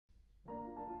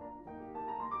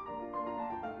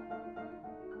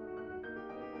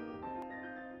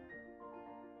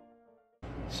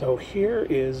So here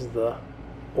is the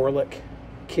Orlik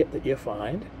kit that you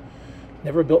find.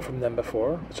 Never built from them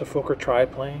before. It's a Fokker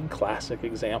Triplane, classic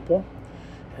example.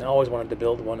 And I always wanted to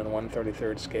build one in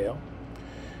 1/33rd scale.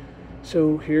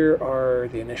 So here are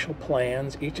the initial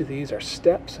plans. Each of these are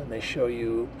steps, and they show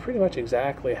you pretty much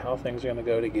exactly how things are going to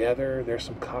go together. There's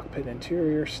some cockpit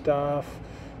interior stuff.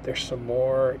 There's some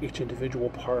more. Each individual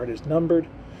part is numbered.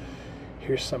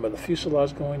 Here's some of the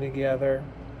fuselage going together.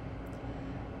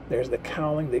 There's the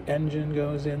cowling, the engine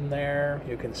goes in there.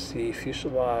 You can see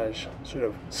fuselage sort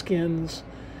of skins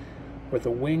where the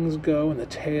wings go and the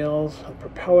tails. The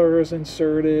propeller is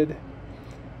inserted.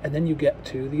 And then you get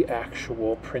to the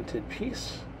actual printed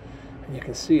piece. And you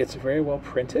can see it's very well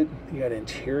printed. You got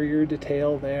interior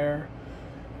detail there.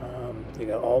 You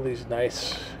got all these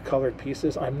nice colored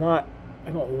pieces. I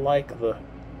don't like the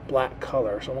black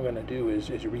color, so what I'm going to do is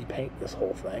repaint this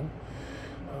whole thing.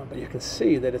 But you can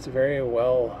see that it's very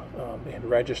well in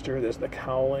register. There's the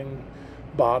cowling,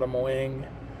 bottom wing.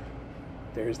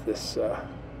 There's this,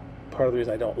 part of the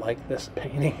reason I don't like this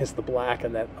painting is the black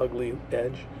and that ugly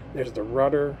edge. There's the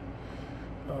rudder,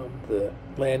 the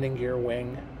landing gear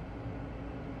wing.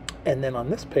 And then on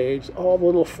this page, all the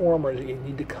little formers that you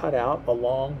need to cut out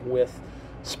along with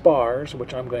spars,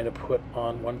 which I'm going to put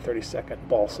on 1/32nd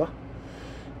balsa.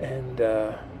 And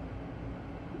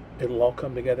it'll all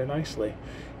come together nicely.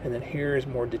 And then here's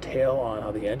more detail on how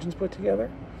the engine's put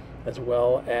together, as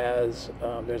well as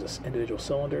there's individual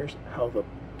cylinders, how the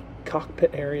cockpit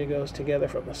area goes together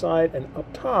from the side, and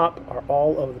up top are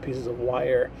all of the pieces of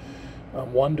wire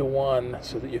one-to-one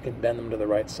so that you can bend them to the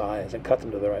right size and cut them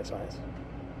to the right size.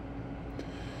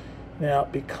 Now,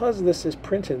 because this is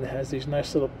printed and has these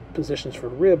nice little positions for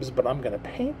ribs, but I'm going to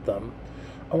paint them,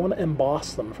 I want to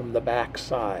emboss them from the back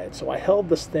side. So I held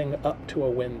this thing up to a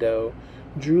window,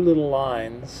 drew little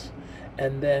lines,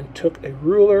 and then took a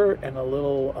ruler and a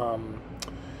little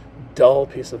dull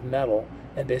piece of metal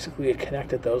and basically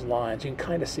connected those lines. You can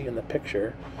kind of see in the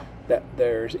picture that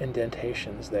there's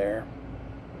indentations there.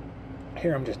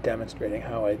 Here I'm just demonstrating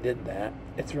how I did that.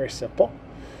 It's very simple.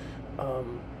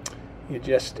 You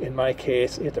just, in my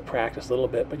case, you have to practice a little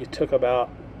bit, but I took about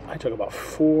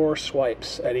 4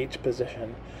 swipes at each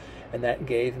position, and that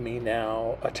gave me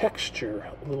now a texture,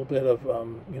 a little bit of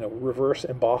reverse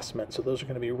embossment. So those are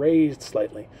going to be raised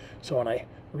slightly. So when I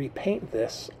repaint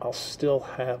this, I'll still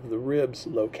have the ribs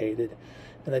located.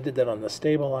 And I did that on the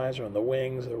stabilizer, on the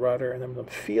wings, the rudder, and then when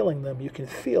I'm feeling them, you can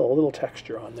feel a little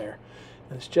texture on there.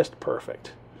 And it's just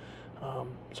perfect.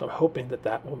 So I'm hoping that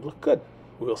that will look good.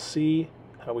 We'll see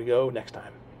how we go next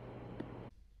time.